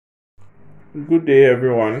Good day,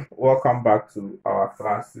 everyone. Welcome back to our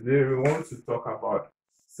class. Today, we want to talk about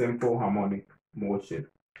simple harmonic motion.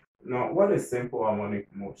 Now, what is simple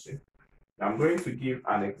harmonic motion? I'm going to give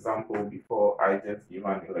an example before I just give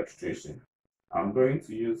an illustration. I'm going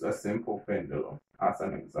to use a simple pendulum as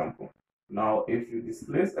an example. Now, if you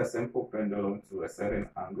displace a simple pendulum to a certain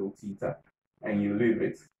angle theta and you leave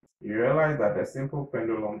it, you realize that the simple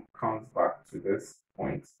pendulum comes back to this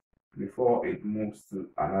point before it moves to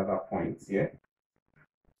another point here.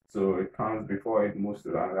 So it comes before it moves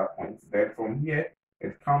to another point. Then from here,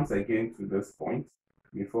 it comes again to this point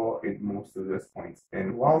before it moves to this point.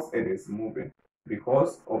 And whilst it is moving,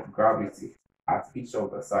 because of gravity at each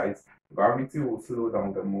of the sides, gravity will slow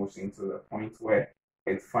down the motion to the point where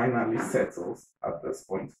it finally settles at this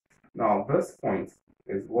point. Now, this point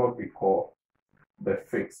is what we call the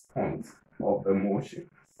fixed point of the motion.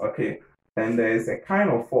 Okay, and there is a kind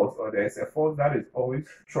of force, or there is a force that is always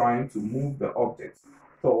trying to move the object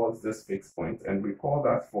towards this fixed point, and we call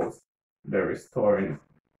that force the restoring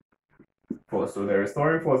force. So the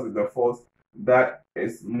restoring force is the force that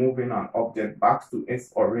is moving an object back to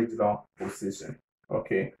its original position.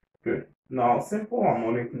 Okay, good. Now, simple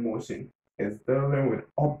harmonic motion is dealing with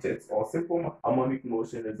objects, or simple harmonic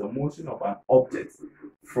motion is the motion of an object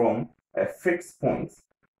from a fixed point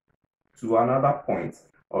to another point.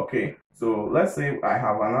 Okay, so let's say I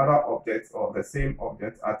have another object or the same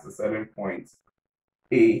object at a certain point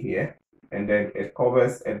A here, and then it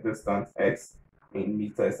covers a distance x in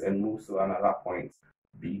meters and moves to another point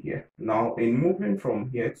B here. Now, in moving from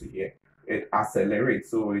here to here, it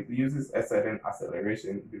accelerates, so it uses a certain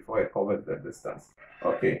acceleration before it covers the distance.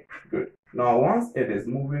 Okay, good. Now, once it is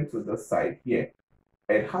moving to the side here,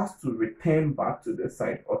 it has to return back to the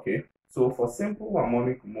side. Okay, so for simple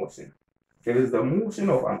harmonic motion, it is the motion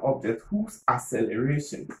of an object whose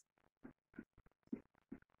acceleration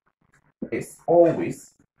is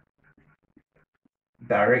always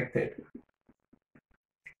directed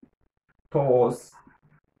towards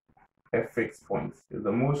a fixed point. It's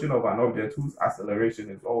the motion of an object whose acceleration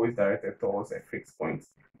is always directed towards a fixed point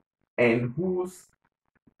and whose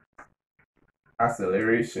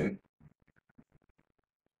acceleration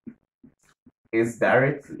is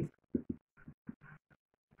directly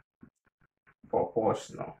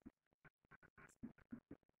proportional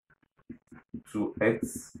to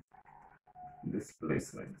its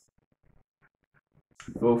displacement.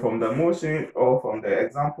 So from the motion, or from the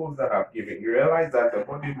examples that I've given, you realize that the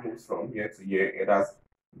body moves from here to here. It has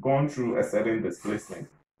gone through a certain displacement,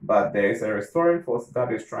 but there is a restoring force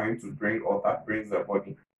that is trying to bring, or that brings the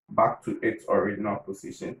body back to its original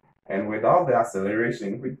position. And without the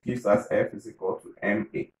acceleration, which gives us F is equal to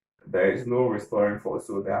ma, there is no restoring force.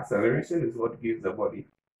 So the acceleration is what gives the body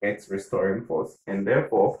its restoring force. And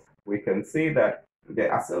therefore, we can say that the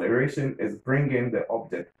acceleration is bringing the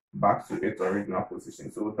object back to its original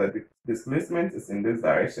position. So the displacement is in this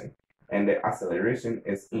direction and the acceleration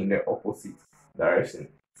is in the opposite direction.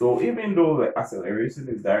 So even though the acceleration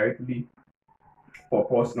is directly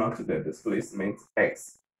proportional to the displacement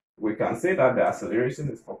x, we can say that the acceleration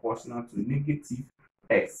is proportional to negative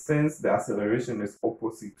x, since the acceleration is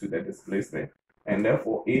opposite to the displacement, and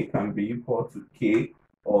therefore a can be equal to k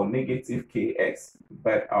or negative kx,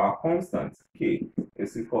 but our constant k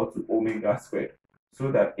is equal to omega squared,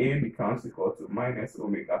 so that a becomes equal to minus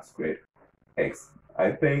omega squared x.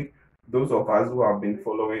 I think those of us who have been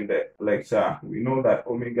following the lecture, we know that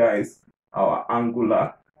omega is our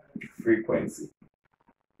angular frequency,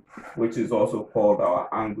 which is also called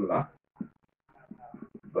our angular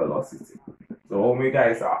velocity. So omega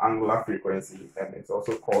is our angular frequency, and it's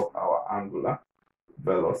also called our angular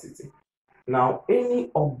velocity. Now, any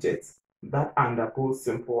object that undergoes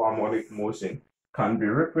simple harmonic motion can be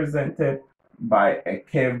represented by a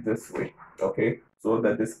curve this way. Okay, so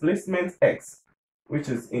the displacement x, which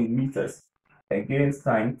is in meters against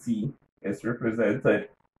time t, is represented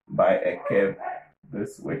by a curve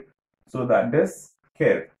this way. So that this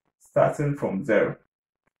curve starting from 0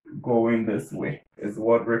 going this way is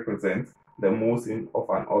what represents the motion of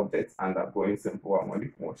an object undergoing simple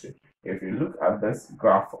harmonic motion. If you look at this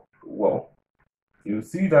graph well, you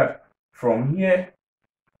see that from here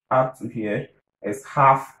up to here is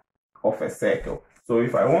half of a circle. So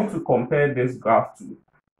if I want to compare this graph to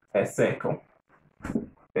a circle,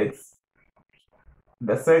 it's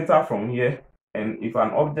the center from here, and if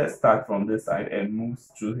an object starts from this side and moves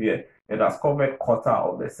through here, it has covered quarter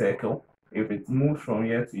of the circle. If it moves from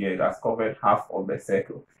here to here, it has covered half of the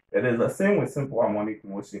circle. It is the same with simple harmonic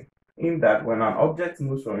motion, in that when an object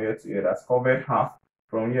moves from here to here, it has covered half.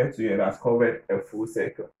 From here to here, it has covered a full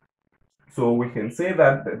circle. So we can say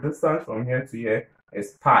that the distance from here to here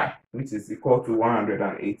is pi, which is equal to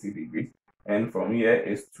 180 degrees. And from here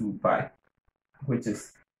is 2 pi, which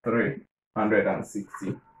is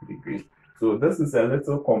 360 degrees. So this is a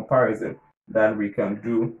little comparison that we can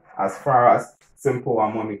do as far as simple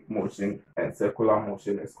harmonic motion and circular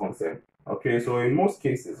motion is concerned. Okay, so in most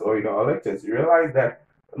cases or in our lectures, you realize that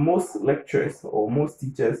most lecturers or most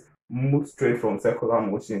teachers move straight from circular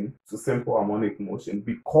motion to simple harmonic motion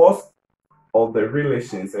because of the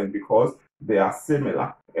relations and because they are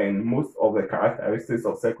similar, and most of the characteristics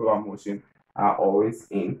of circular motion are always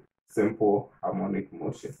in simple harmonic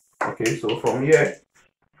motion. Okay, so from here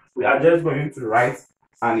we are just going to write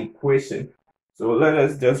an equation. So let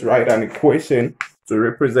us just write an equation to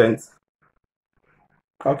represent.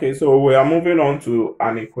 Okay, so we are moving on to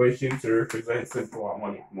an equation to represent simple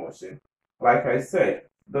harmonic motion. Like I said,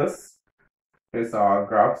 this is our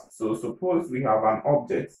graph. So suppose we have an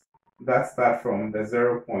object that starts from the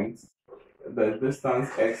 0 point, the distance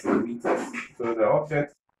x in meters. So the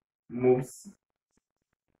object moves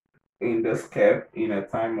in this curve in a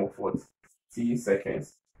time of what? T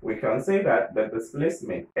seconds. We can say that the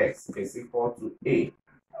displacement x is equal to a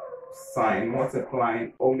sine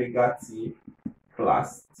multiplying omega t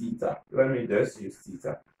plus theta. Let me just use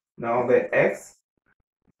theta. Now the x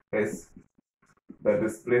is the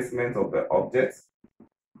displacement of the object.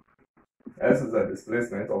 S is the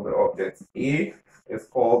displacement of the object. A is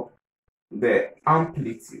called the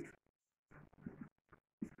amplitude.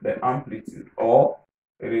 The amplitude, or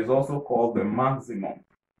it is also called the maximum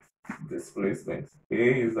displacement. A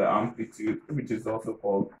is the amplitude, which is also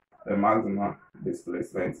called the maximum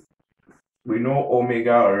displacement. We know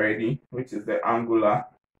omega already, which is the angular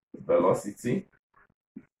velocity.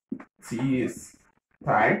 T is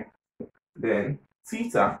time. Then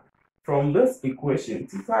theta. From this equation,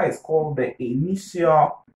 theta is called the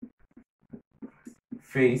initial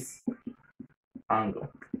phase angle.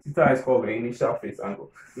 Theta is called the initial phase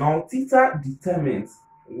angle. Now, theta determines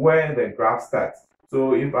where the graph starts.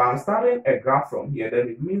 So if I'm starting a graph from here, then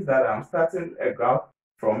it means that I'm starting a graph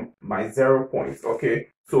from my 0 point. Okay,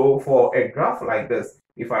 so for a graph like this,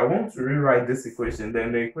 if I want to rewrite this equation,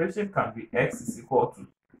 then the equation can be x is equal to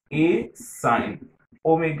a sine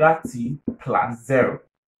omega t plus 0,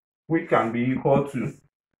 which can be equal to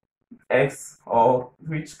x, or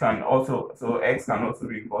which can also, so x can also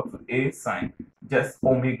be equal to a sine just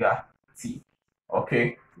omega t.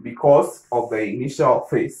 Okay, because of the initial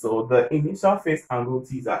phase. So the initial phase angle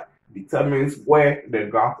theta determines where the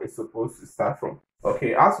graph is supposed to start from.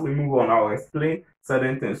 Okay, as we move on, I'll explain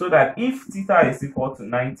certain things so that if theta is equal to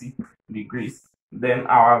 90 degrees, then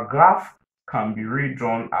our graph can be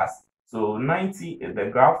redrawn as, so 90, the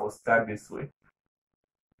graph will start this way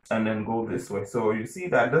and then go this way. So you see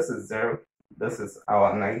that this is 0, this is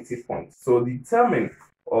our 90 point. So determine,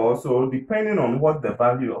 or so depending on what the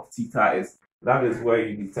value of theta is, that is where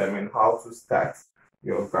you determine how to start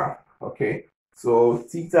your graph. Okay, so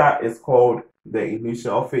theta is called the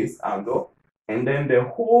initial phase angle, and then the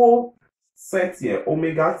whole set here,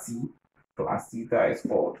 omega t plus theta, is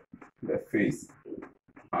called the phase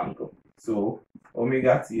angle. So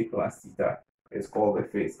omega t plus theta is called the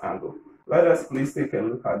phase angle. Let us please take a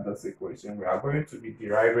look at this equation. We are going to be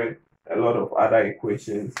deriving a lot of other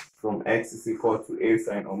equations from x is equal to a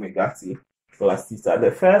sine omega t plus theta.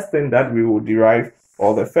 The first thing that we will derive,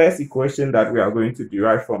 or the first equation that we are going to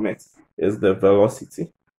derive from it, is the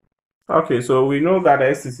velocity. Okay, so we know that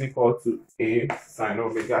x is equal to a sine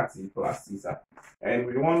omega t plus theta, and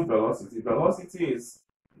we want velocity. Velocity is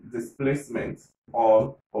displacement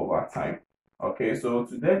all over time. Okay, so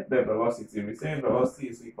to get the velocity, we say velocity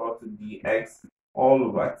is equal to dx all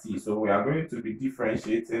over t. So we are going to be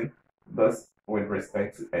differentiating this with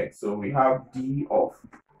respect to x. So we have d of,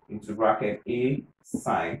 into bracket, a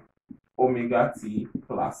sine omega t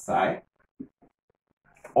plus psi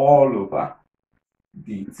all over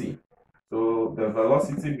dt. So the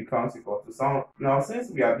velocity becomes equal to some. Now,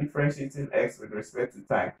 since we are differentiating x with respect to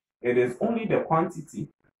time, it is only the quantity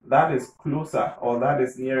that is closer, or that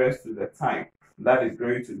is nearest to the time, that is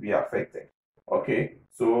going to be affected. Okay,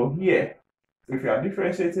 so here, if you are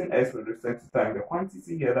differentiating x with respect to time, the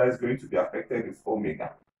quantity here that is going to be affected is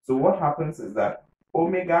omega. So what happens is that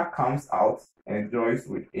omega comes out and joins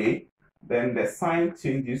with a, then the sign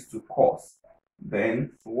changes to cos,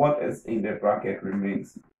 then what is in the bracket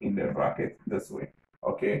remains in the bracket this way.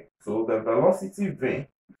 Okay, so the velocity v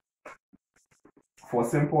for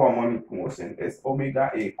simple harmonic motion is omega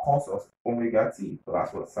a cos of omega t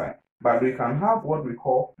plus what sine. But we can have what we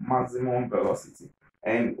call maximum velocity.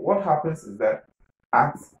 And what happens is that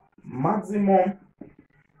at maximum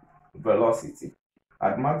velocity,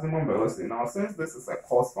 now since this is a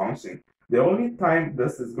cos function, The only time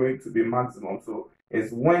this is going to be maximum so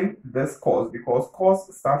is when this cos, because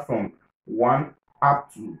cos start from 1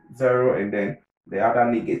 up to 0 and then the other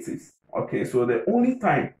negatives. Okay, so the only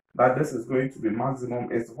time that this is going to be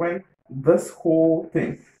maximum is when this whole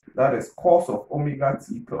thing, that is cos of omega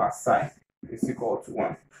t plus psi, is equal to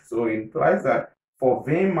 1. So it implies that for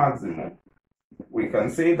vein maximum, we can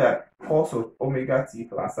say that cos of omega t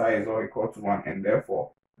plus psi is all equal to 1, and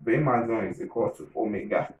therefore vein maximum is equal to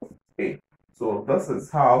omega a. So this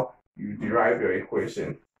is how you derive your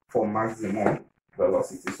equation for maximum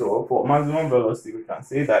velocity. So for maximum velocity, we can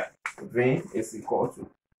say that v is equal to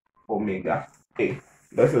omega a.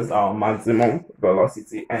 This is our maximum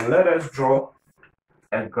velocity, and let us draw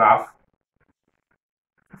a graph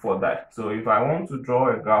for that. So if I want to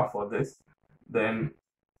draw a graph for this, then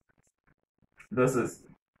this is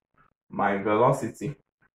my velocity.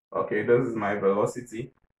 Okay, this is my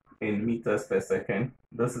velocity in meters per second.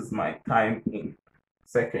 This is my time in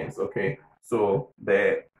seconds. Okay, so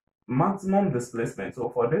the maximum displacement. So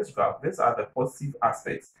for this graph, these are the positive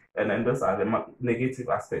aspects, and then these are the negative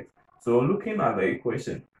aspects. So looking at the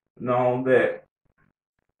equation, now the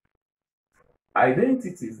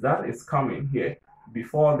identities that is coming here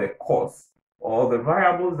before the cos, or the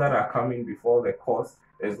variables that are coming before the cos,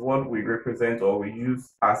 is what we represent or we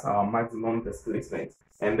use as our maximum displacement.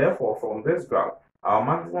 And therefore, from this graph, our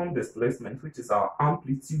maximum displacement, which is our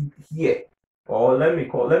amplitude here, or let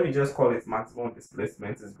me just call it maximum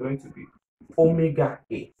displacement, is going to be omega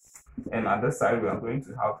a. And at this side, we are going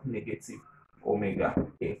to have negative omega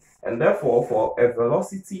a. And therefore, for a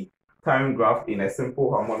velocity time graph in a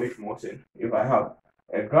simple harmonic motion, if I have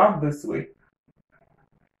a graph this way,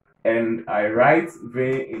 and I write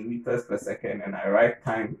v in meters per second, and I write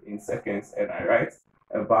time in seconds, and I write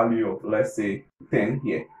a value of, let's say, 10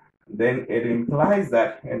 here, then it implies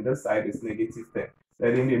that, and this side is negative 10,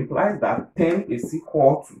 then it implies that 10 is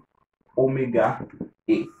equal to omega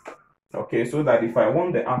a. Okay, so that if I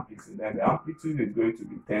want the amplitude, then the amplitude is going to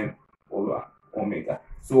be 10 over omega.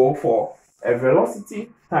 So for a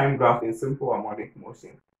velocity time graph in simple harmonic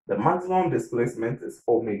motion, the maximum displacement is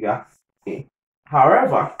omega a.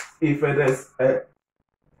 However, if it is a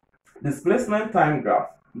displacement time graph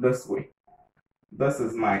this way, this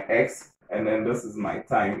is my x, and then this is my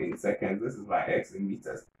time in seconds, this is my x in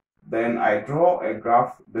meters, then I draw a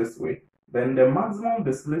graph this way, then the maximum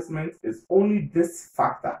displacement is only this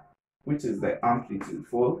factor, which is the amplitude.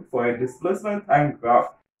 For a displacement time graph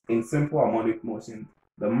in simple harmonic motion,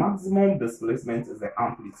 the maximum displacement is the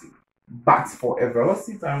amplitude. But for a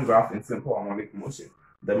velocity time graph in simple harmonic motion,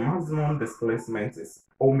 the maximum displacement is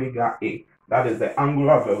omega a. That is the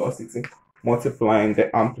angular velocity multiplying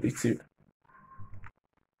the amplitude.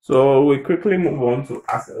 So we quickly move on to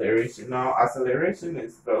acceleration. Now, acceleration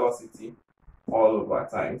is velocity all over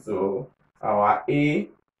time. So our a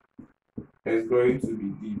is going to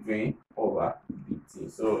be dv over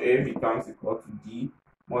dt. So a becomes equal to d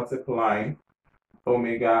multiplying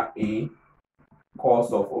omega a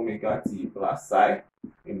cos of omega t plus psi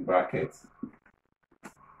in brackets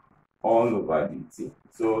all over dt.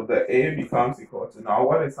 So the a becomes equal to, now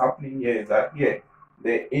what is happening here is that here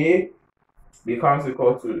the a becomes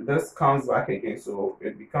equal to, this comes back again, so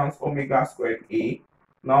it becomes omega squared a.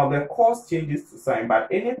 Now the cos changes to sine, but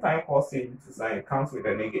anytime cos changes to sine, it comes with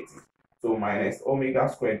a negative. So minus omega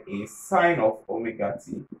squared a sine of omega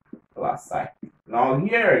t plus psi. Now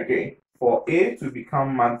here again, for a to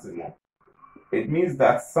become maximum, it means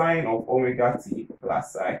that sine of omega t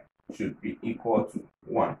plus psi should be equal to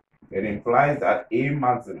 1. It implies that a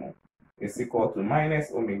maximum is equal to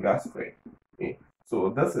minus omega squared a. So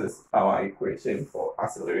this is our equation for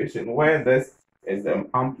acceleration, where this is the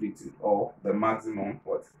amplitude or the maximum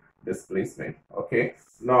displacement. Okay,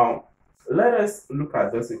 now let us look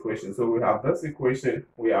at this equation. So we have this equation,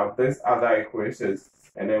 we have this other equations,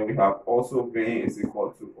 and then we have also v is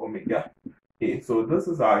equal to omega a. So this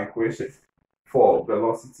is our equation for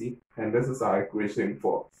velocity, and this is our equation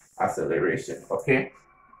for acceleration. Okay,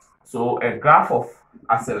 so a graph of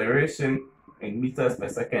acceleration in meters per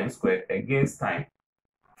second squared against time.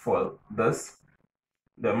 For this,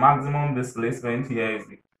 the maximum displacement here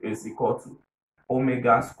is equal to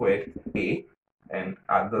omega squared a, and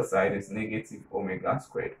at the side is negative omega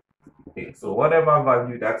squared a. So whatever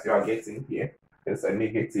value that you are getting here is a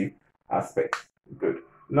negative aspect. Good.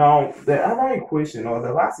 Now the other equation, or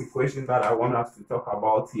the last equation that I want us to talk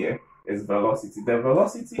about here, is velocity. The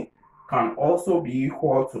velocity can also be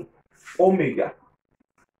equal to omega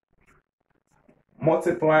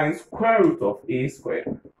multiplying square root of a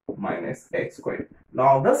squared minus x squared.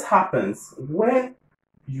 Now this happens when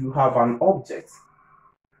you have an object.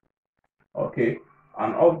 Okay,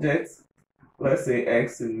 an object let's say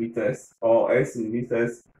x in meters or s in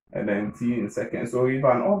meters and then t in seconds. So if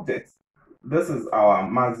an object, this is our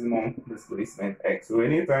maximum displacement x. So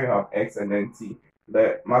anytime you have x and then t,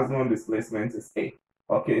 the maximum displacement is a.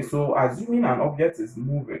 Okay, so assuming an object is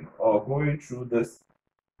moving or going through this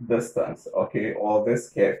distance, okay, or this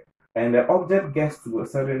curve, and the object gets to a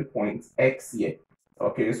certain point x here.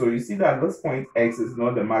 Okay, so you see that this point x is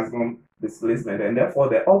not the maximum displacement, and therefore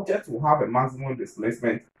the object will have a maximum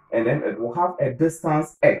displacement, and then it will have a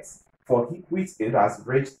distance x for which it has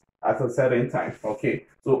reached at a certain time. Okay,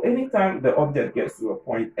 so anytime the object gets to a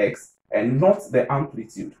point x and not the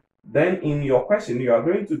amplitude, then in your question you are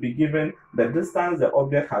going to be given the distance the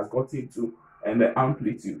object has gotten to and the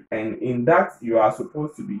amplitude, and in that you are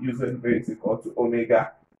supposed to be using v is equal to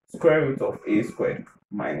omega square root of a squared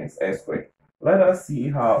minus s squared. Let us see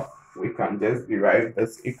how we can just derive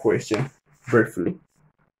this equation briefly.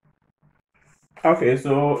 Okay,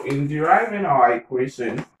 so in deriving our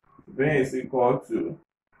equation, v is equal to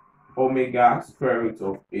omega square root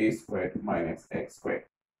of a squared minus x squared.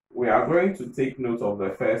 We are going to take note of the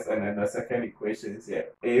first and then the second equations here.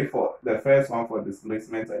 A for the first one for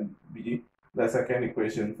displacement and B the second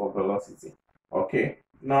equation for velocity. Okay,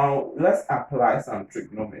 now let's apply some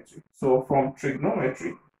trigonometry. So from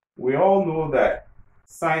trigonometry, we all know that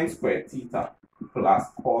sine squared theta plus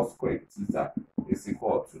cos squared theta is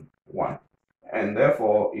equal to 1. And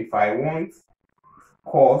therefore, if I want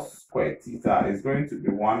cos squared theta is going to be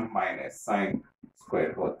 1 minus sine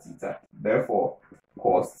squared for theta. Therefore,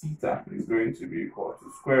 cos theta is going to be equal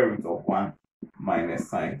to square root of 1 minus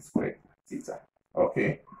sine squared theta.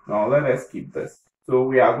 Okay, now let us keep this. So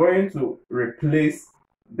we are going to replace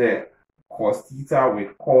the cos theta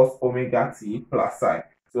with cos omega t plus psi.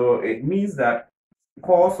 So it means that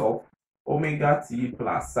cos of omega t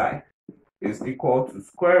plus psi is equal to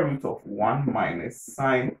square root of 1 minus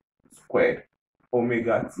sine squared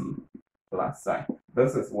omega t plus psi.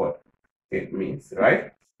 This is what it means,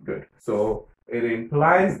 right? Good. So it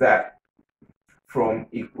implies that from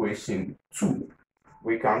equation 2,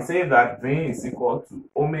 we can say that v is equal to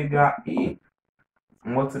omega a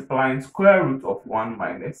multiplying square root of 1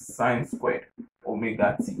 minus sine squared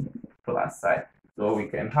omega t plus psi. So we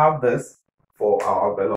can have this for our velocity.